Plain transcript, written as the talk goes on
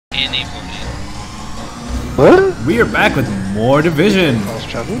need probably. What? We are back with more division. Fast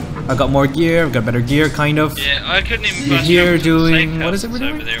travel? I got more gear, I've got better gear, kind of. Yeah, I couldn't even You're fast here travel to the doing- safe what is it we're houses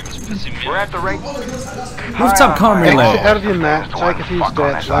doing? over there. It was pissing me We're off. at the rate. Rooftop comm relay. Exit out of your map, take a few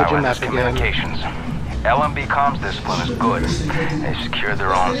steps, load your map again. Communications. LMB comms discipline is good. They secured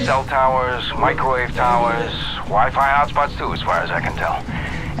their own cell towers, microwave towers, Wi-Fi hotspots too, as far as I can tell.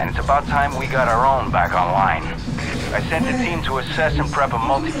 And it's about time we got our own back online. I sent a team to assess and prep a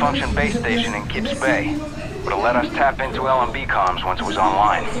multifunction base station in Gibbs Bay. Would have let us tap into LMB comms once it was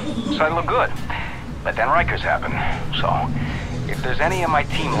online. So it looked good. But then Rikers happened. So, if there's any of my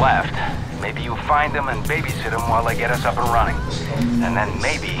team left, maybe you find them and babysit them while they get us up and running. And then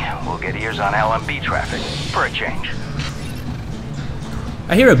maybe we'll get ears on LMB traffic, for a change.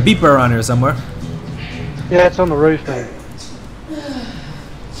 I hear a beeper around here somewhere. Yeah, it's on the roof, man.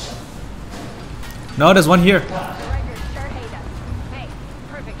 No, there's one here. Hey,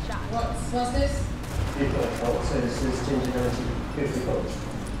 perfect shot. What's this? So this is Tingerility 50 volts.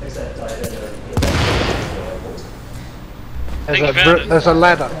 Except I don't know. There's a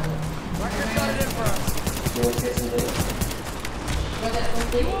ladder.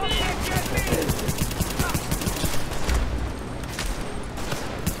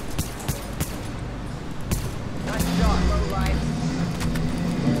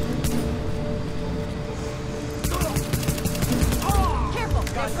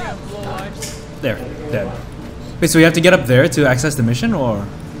 There, dead. Wait, so we have to get up there to access the mission, or?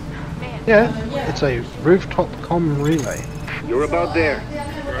 Yeah, it's a rooftop comm relay. You're about there.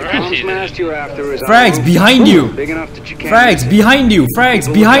 The comms mast you're after is Frags behind you! big enough that you can't Frags behind you!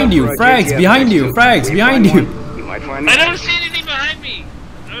 Frags behind you! Frags behind you! Frags behind you! You might find I don't see anything behind me!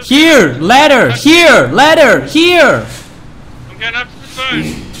 Here! Ladder! Here! Ladder! Here! I'm going up to the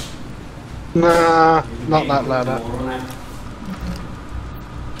phone. Nah, not that ladder.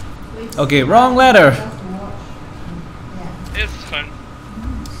 Okay, wrong ladder! It's fun.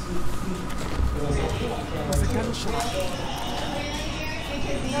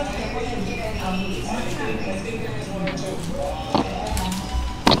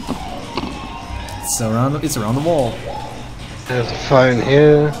 It's around the wall. There's a phone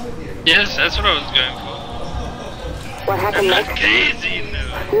here. Yes, that's what I was going for. What happened That's next? crazy, no.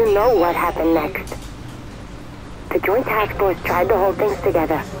 You know what happened next. The Joint Task Force tried to hold things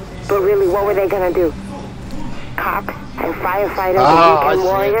together, but really, what were they gonna do? Cops and firefighters and weekend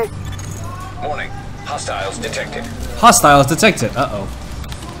warriors? Warning. Hostiles detected. Hostiles detected. Uh-oh.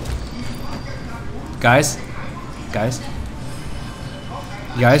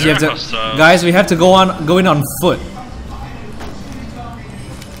 Guys, you have to. Hostile. Guys, we have to go in on foot.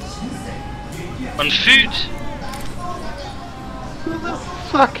 On foot? What the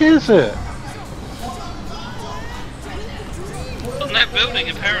fuck is it? On that building,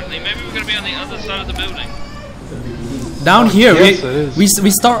 apparently. Maybe we're gonna be on the other side of the building. Down here, yes, it is.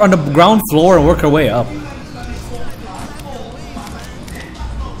 we start on the ground floor and work our way up.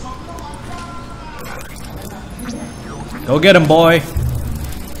 Go get him, boy.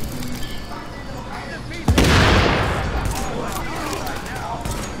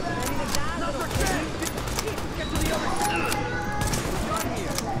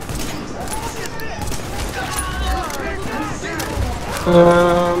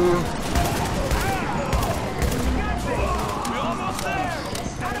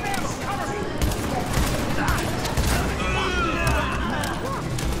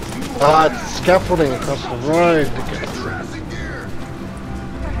 It's scaffolding across the road.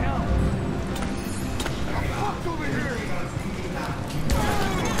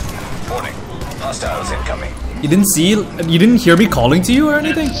 Warning. Hostiles incoming. You didn't hear me calling to you or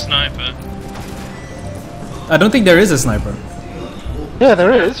anything? It's a sniper. I don't think there is a sniper. Yeah,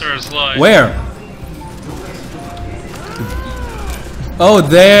 there is. There's light. Where? Oh,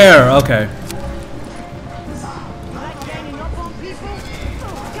 there. Okay.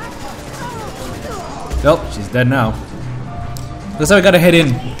 Nope, she's dead now. Looks like we gotta head in.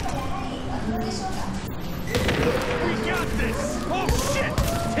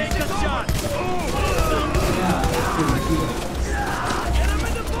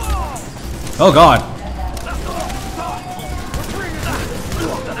 Oh god.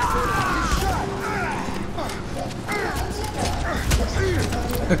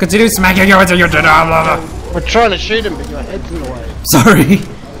 Continue smacking you until you're dead. We're trying to shoot him, but your head's in the way. Sorry.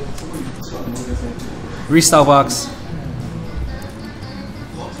 Restyle box.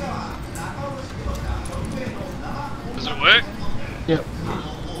 Does it work? Yep.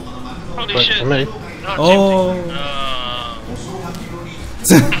 Holy Works shit. for me. Not Oh.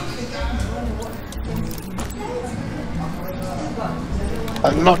 tempting.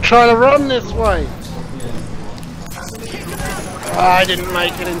 I'm not trying to run this way. I didn't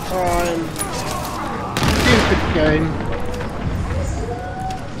make it in time. Stupid game.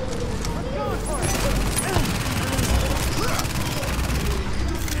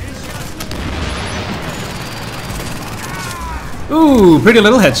 Ooh, pretty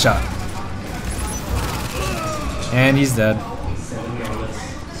little headshot. And he's dead.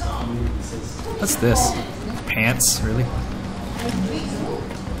 What's this? Pants, really?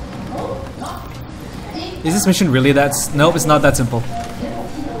 Is this mission really that? Nope, it's not that simple.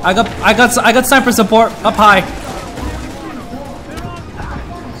 I got sniper support up high.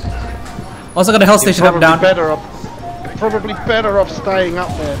 Also got a health station up down. Probably better off staying up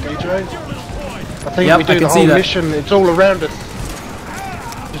there, DJ. I think Yep, we do I the can see whole that. mission. It's all around us.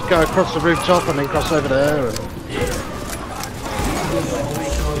 Just go across the rooftop and then cross over there. And...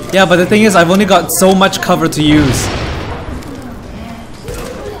 Yeah, but the thing is, I've only got so much cover to use.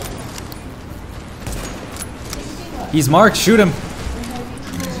 He's marked. Shoot him.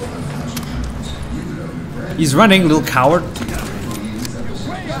 He's running, little coward.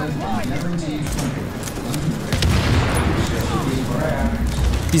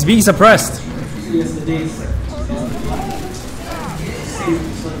 He's being suppressed. He's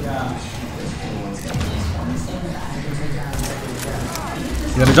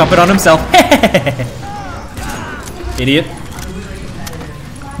gonna drop it on himself. Idiot.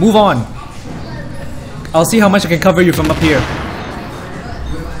 Move on. I'll see how much I can cover you from up here.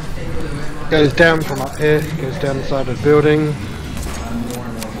 Goes down from up here, goes down the side of the building.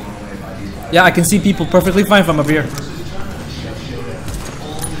 Yeah, I can see people perfectly fine from up here.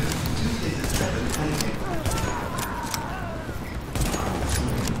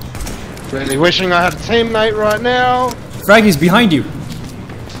 Really wishing I had a teammate right now. Fraggy's behind you.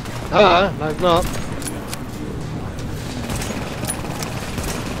 No, it's not.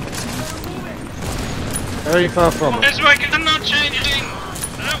 Very far from it. This way, I'm not changing.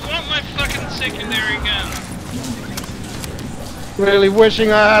 I don't want my fucking secondary gun. Really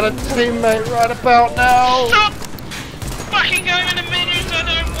wishing I had a teammate right about now. Stop fucking going in the menus I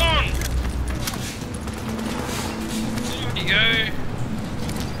don't want. There you go.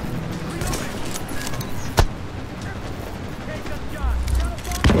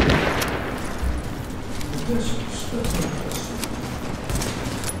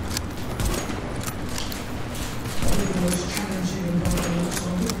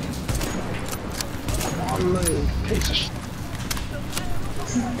 Piece of shit.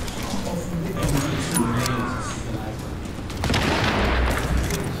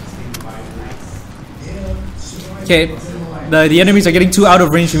 Okay, the enemies are getting too out of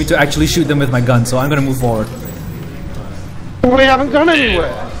range for me to actually shoot them with my gun, so I'm gonna move forward. We haven't gone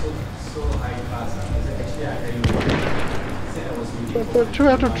anywhere. They're too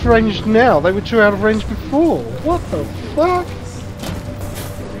out of range now. They were too out of range before. What the fuck?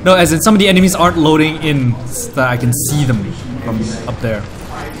 No, as in some of the enemies aren't loading in so that I can see them from up there.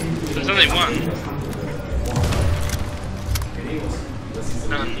 There's only one.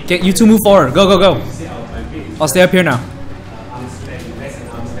 Okay, you two move forward. Go, go, go. I'll stay up here now.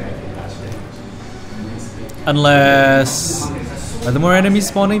 Unless... Are there more enemies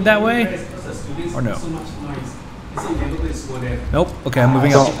spawning that way? Or no? Nope. Okay, I'm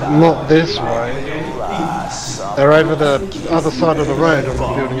moving up. Not this way. They're over the other side of the road on the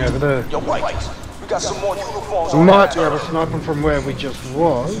building over there. We might be able to snipe them from where we just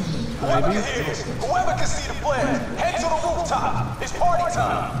was, maybe. Whoever can see the plan, head to the rooftop. It's party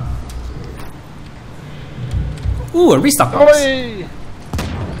time. Ooh, a restock box. Oi!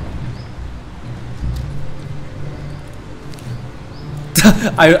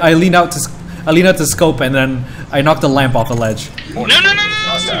 I lean out to scope and then I knock the lamp off the ledge. No, no, no, no!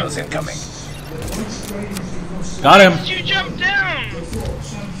 Hostiles incoming. Got him. Why did you jump down?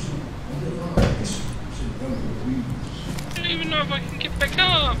 I don't even know if I can get back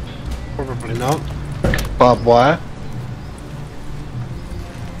up. Probably not. Barbed wire.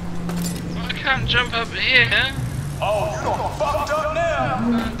 I can't jump up here. Oh, you done fucked up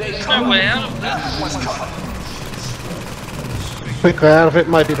now. There's no way out of this. What's coming? Quick way out of it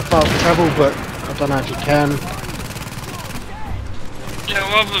might be the fast travel, but I don't know if you can. Yeah,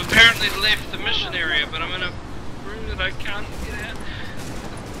 well, I've apparently left the mission area, but I'm in a room that I can't get out.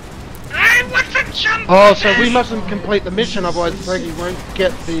 Hey, what's the jump? Oh, so we mustn't complete the mission, otherwise Frankie won't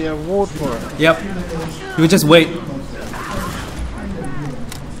get the award for it. Yep. You would just wait.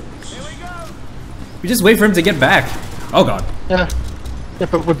 We just wait for him to get back. Oh god. Yeah. Yeah,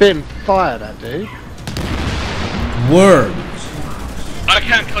 but we're being fired at, dude. Word. I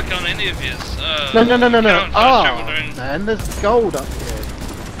can't click on any of his. No. Travel Oh, doing- man, there's gold up here.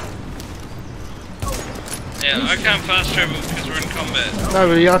 Yeah, I can't fast travel because we're in combat. No,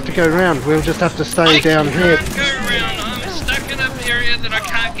 well, you have to go round. We'll just have to stay down here. I can't go around. I'm stuck in an area that I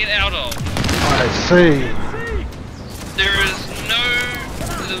can't get out of. I see. There is no...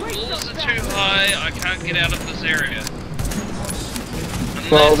 The walls are too high. I can't get out of this area.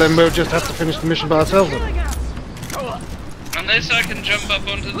 Well, then we'll just have to finish the mission by ourselves then. Unless I can jump up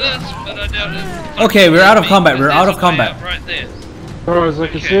onto this, but I doubt it. Okay, we're out of combat. We're out of combat. Right there. As far as I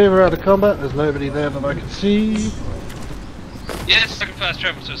can see, we're out of combat. There's nobody there that I can see. Yes, I can fast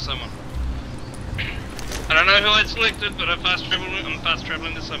travel to someone. I don't know who I selected, but I'm fast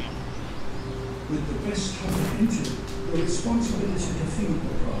traveling to someone. With the best covered engine, the responsibility to feed the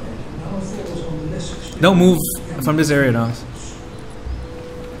pride now falls on the less experienced. Don't move from this area now.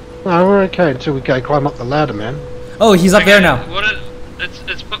 No, we're okay until we go climb up the ladder, man. Oh, he's up there now.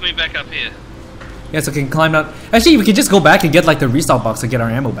 It's put me back up here. Yes, I can climb out. Actually, we can just go back and get like the restock box to get our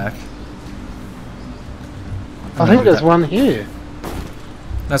ammo back. I think there's one here.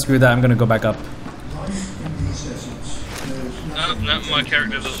 Let's screw that. I'm gonna go back up. No, my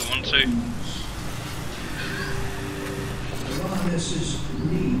character doesn't want to.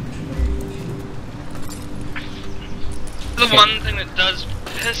 The one thing that does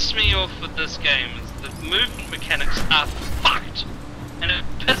piss me off with this game is the movement mechanics are fucked, and it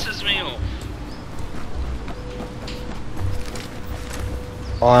pisses me off.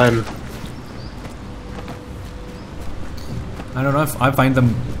 I don't know if I find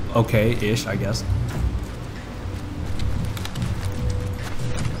them okay-ish, I guess.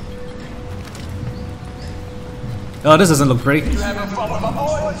 Oh, this doesn't look pretty. You having fun with my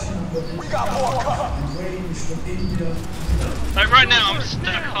boys? We got more coming. Like right now, I'm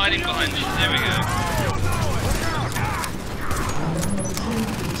stuck hiding behind you. There we go.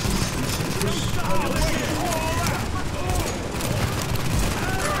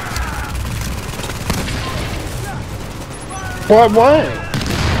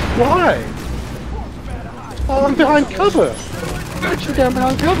 Why? Oh, I'm behind cover. I'm actually down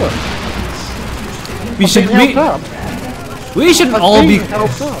behind cover. We should we should all be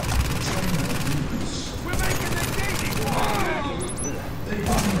helped up.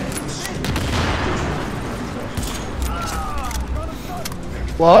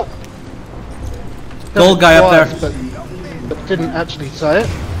 What? Gold guy up there. But didn't actually say it.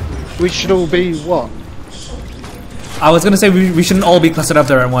 We should all be what? I was gonna say we shouldn't all be clustered up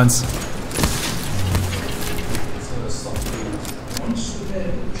there at once.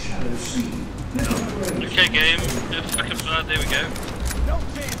 Okay, game. If I can, there we go.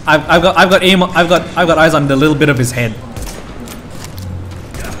 I've got aim. I've got eyes on the little bit of his head.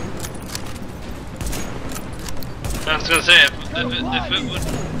 I was gonna say if it would let me move,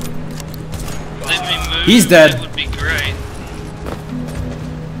 He's dead. That would be great.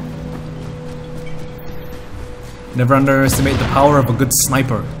 Never underestimate the power of a good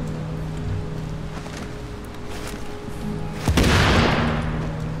sniper.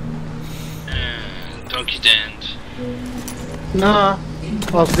 Donkey stand. Nah.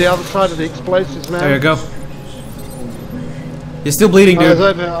 I was the other side of the explosives, man. There you go. You're still bleeding, dude.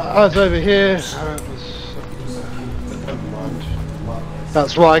 I was over here. Never mind.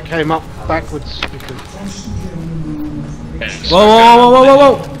 That's why I came up backwards because.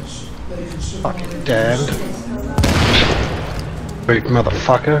 Whoa! Fucking damned. Big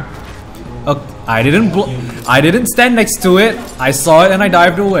motherfucker. Oh, I didn't stand next to it. I saw it and I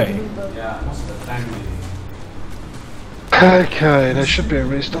dived away. Okay, there should be a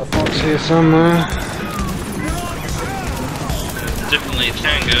restock box here somewhere. Definitely a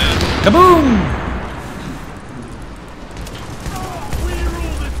tango. Kaboom!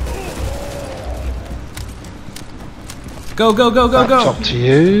 Go! Laptop to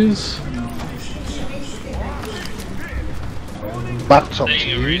use. Laptop to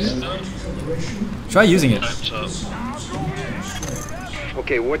use. Try using it.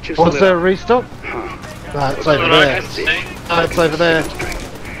 Okay, what just Was lit there a up? restock? Ah, it's over there. Ah, it's over there.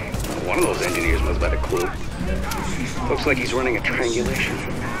 One of those engineers must have had a clue. Looks like he's running a triangulation.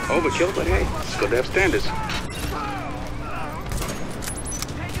 Overkill, but hey, it's good to have standards.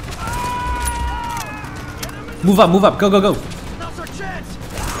 Move up, go.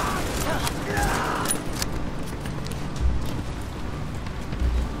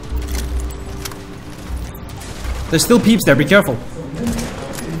 There's still peeps there, be careful.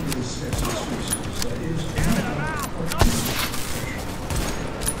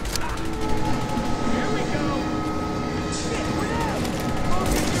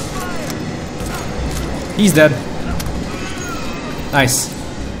 He's dead. Nice.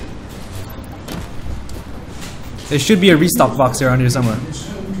 There should be a restock box here around here somewhere.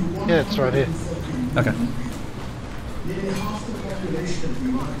 Yeah, it's right here. Okay. Nearly half the population of the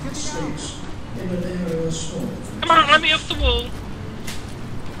United States in an area small. Come on, let me off the wall.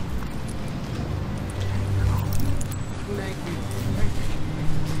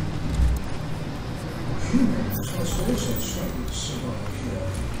 Humans must also struggle to survive here,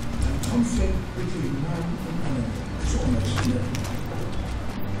 and conflict between man and animal is almost inevitable.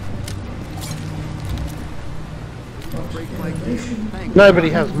 Nobody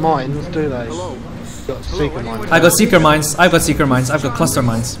has mines, do they? Got seeker mines. I got seeker mines. I've got seeker mines. I've got cluster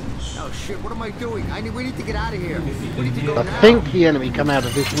mines. Oh shit! What am I doing? We need to get out of here. We need to go I now. think the enemy come out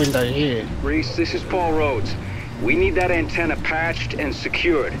of this window here. Reese, this is Paul Rhodes. We need that antenna patched and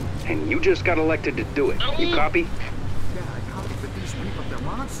secured, and you just got elected to do it. You copy? Yeah, I copy, but these people, they're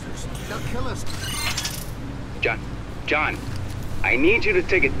monsters. They'll kill us. John, I need you to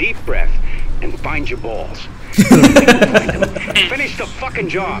take a deep breath and find your balls. Finish the fucking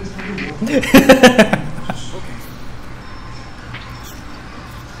job.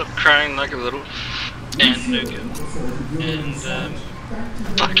 Stop crying like a little nuka and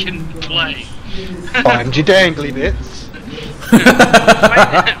fucking play. Find your dangly bits.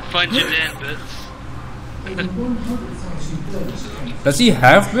 Find your damn bits. Does he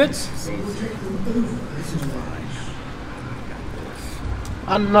have bits?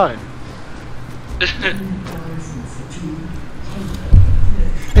 Unknown. I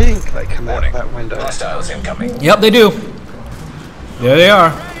think they come out of that window. Hostiles incoming. Yep, they do. There they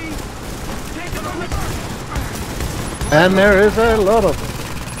are. And there is a lot of them.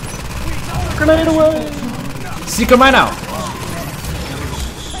 Grenade away! Seeker mine out.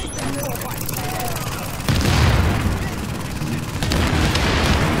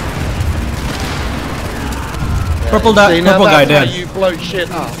 Purple guy dead. How you blow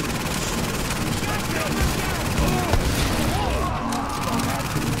shit up.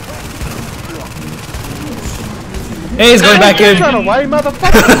 Hey, he's going back in. Run away,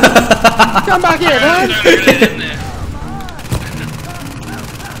 motherfucker! Come back in, man!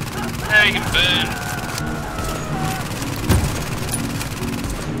 Now you can burn.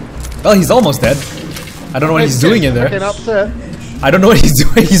 Well, he's almost dead. I don't know what he's doing in there. Fucking upset. I don't know what he's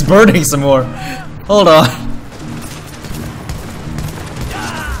doing. He's burning some more. Hold on.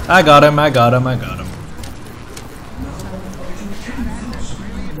 I got him.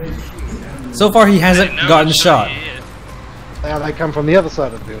 So far, he hasn't gotten shot. Now they come from the other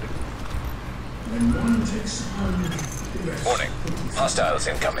side of the building. Warning. Hostiles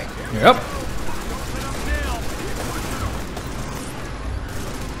incoming. Yep.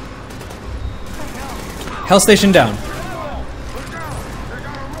 Hell station down.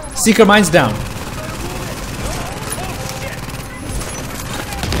 Seeker mines down.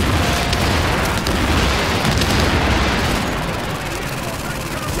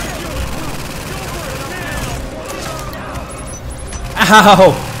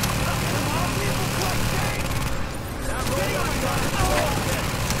 Ow!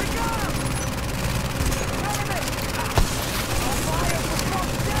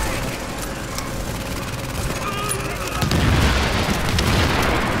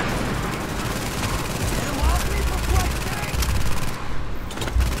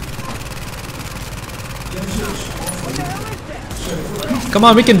 Come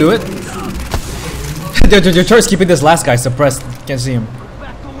on, we can do it. Your turret's keeping this last guy suppressed. Can't see him.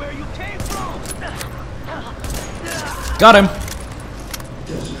 Got him.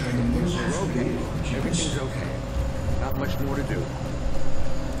 Everything's okay. Not much more to do.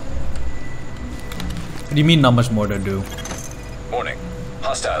 What do you mean not much more to do? Warning.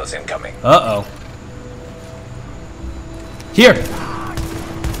 Hostiles incoming. Uh-oh. Here!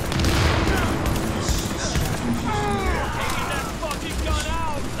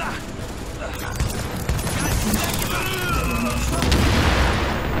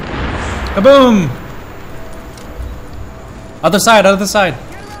 Kaboom! Other side, other side.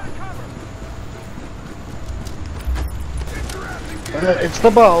 It's the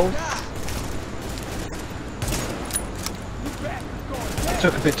balls.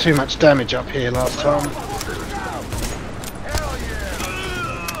 Took a bit too much damage up here last time.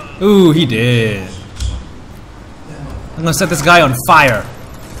 Ooh, he did. I'm gonna set this guy on fire.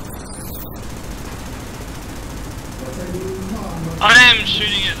 I am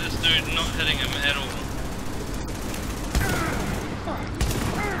shooting at this dude, not hitting him at all.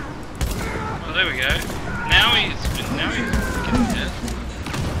 Oh, there we go. Now he's getting hit.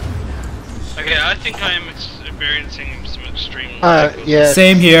 Okay, I think I am experiencing some extreme. Yeah.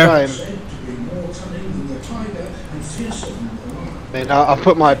 Same here. Same. I mean, I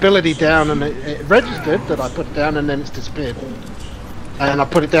put my ability down and it registered that I put it down and then it's disappeared. And I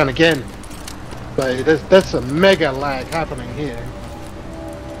put it down again. So that's a mega lag happening here.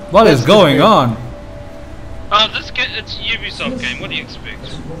 What is going on? Oh, this game, it's a Ubisoft game, what do you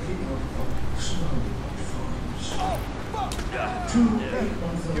expect?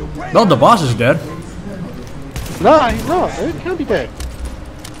 No, the boss is dead. No, he's not, dude. He can't be dead.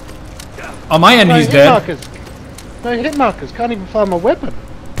 On my end, No he's hit dead. markers. No hit markers. Can't even find my weapon.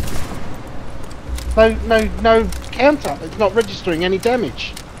 No counter. It's not registering any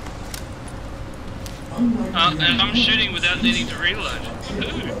damage. And I'm shooting without needing to reload.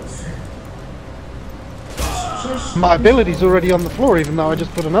 My ability's already on the floor, even though I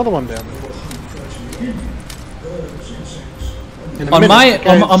just put another one down. On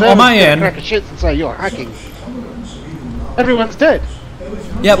my end, crack of shits and say you're hacking. Everyone's dead.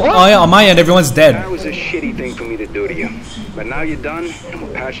 yeah, oh yeah, on my end, everyone's dead. That was a shitty thing for me to do to you. But now you're done, and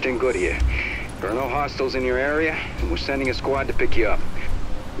we're patched in good here. There are no hostiles in your area, and we're sending a squad to pick you up.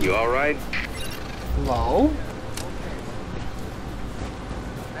 You alright? No.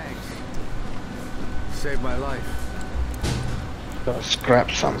 Thanks. Saved my life. Gotta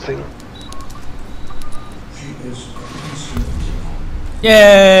scrap something.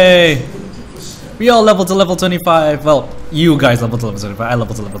 Yay! We all leveled to level 25. Well, you guys leveled to level 25. I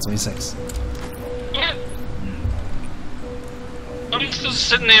leveled to level 26. I'm still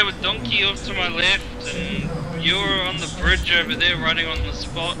sitting there with Donkey off to my left, and you're on the bridge over there, riding on the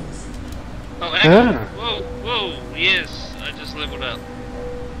spot. Oh, actually, whoa, yes, I just leveled up.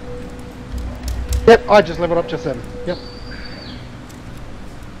 Yep, I just leveled up just then. Yep.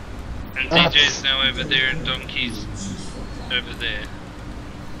 And DJ's now over there, and Donkey's over there.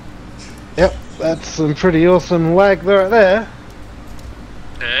 Yep, that's some pretty awesome lag there.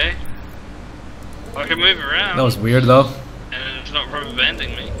 Okay. I can move around. That was weird though. And it's not rubber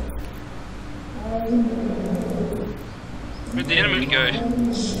banding me. Where'd the enemy go?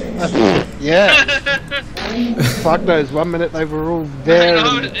 Yeah. Fuck knows, 1 minute they were all there.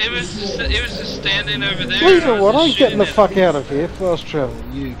 No, it was just standing over there. Well, you know what, I'm getting the fuck out of here. Fast travel,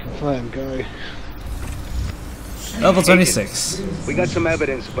 you confirm, go. Level 26. We got some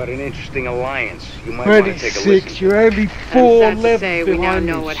evidence about an interesting alliance. You might want to take a listen. 26, you're only 4 levels we now behind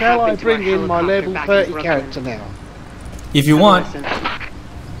know me. what Shall I happened to our bring in my level helicopter back in 30 Brooklyn. character now? If you want.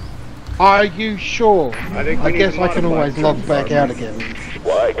 Are you sure? I guess I can always log back out again.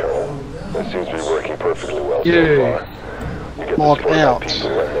 Why, Colonel? That seems to be working perfectly well so Yeah. far. You get Log the squad of out.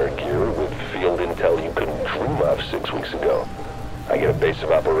 people and their gear with field intel you couldn't dream of 6 weeks ago. I get a base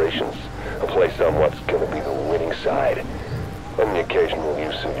of operations, a place on what's going to be the winning side, and the occasional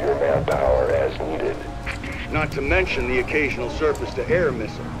use of your manpower as needed. Not to mention the occasional surface-to-air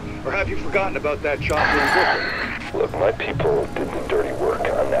missile. Or have you forgotten about that chopper in Brooklyn? Look, my people did the dirty work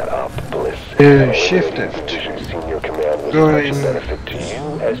on that op, Bliss. Shifted. Senior command was Going. as much a benefit to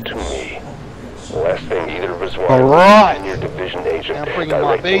you as to me. The last thing either of us wanted Alright. was a senior division agent Now bringing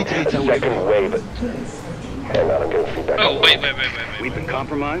my directing BT the to second wave. Hang on, I'm getting feedback. Oh, on wait. We've been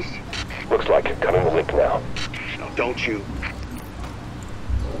compromised? Looks like it. Cutting the link now. No, don't you.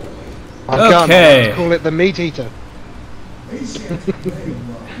 Okay. Call it the meat eater.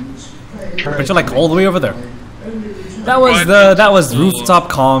 But you're like all the way over there. That was rooftop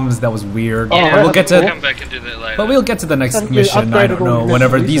comms. That was weird. Yeah, we'll get I'll to. come back and do that later. But we'll get to the next mission. I don't know.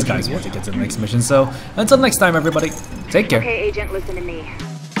 Whenever these guys want to get to the next mission. So until next time, everybody, take care. Okay, Agent, listen to me.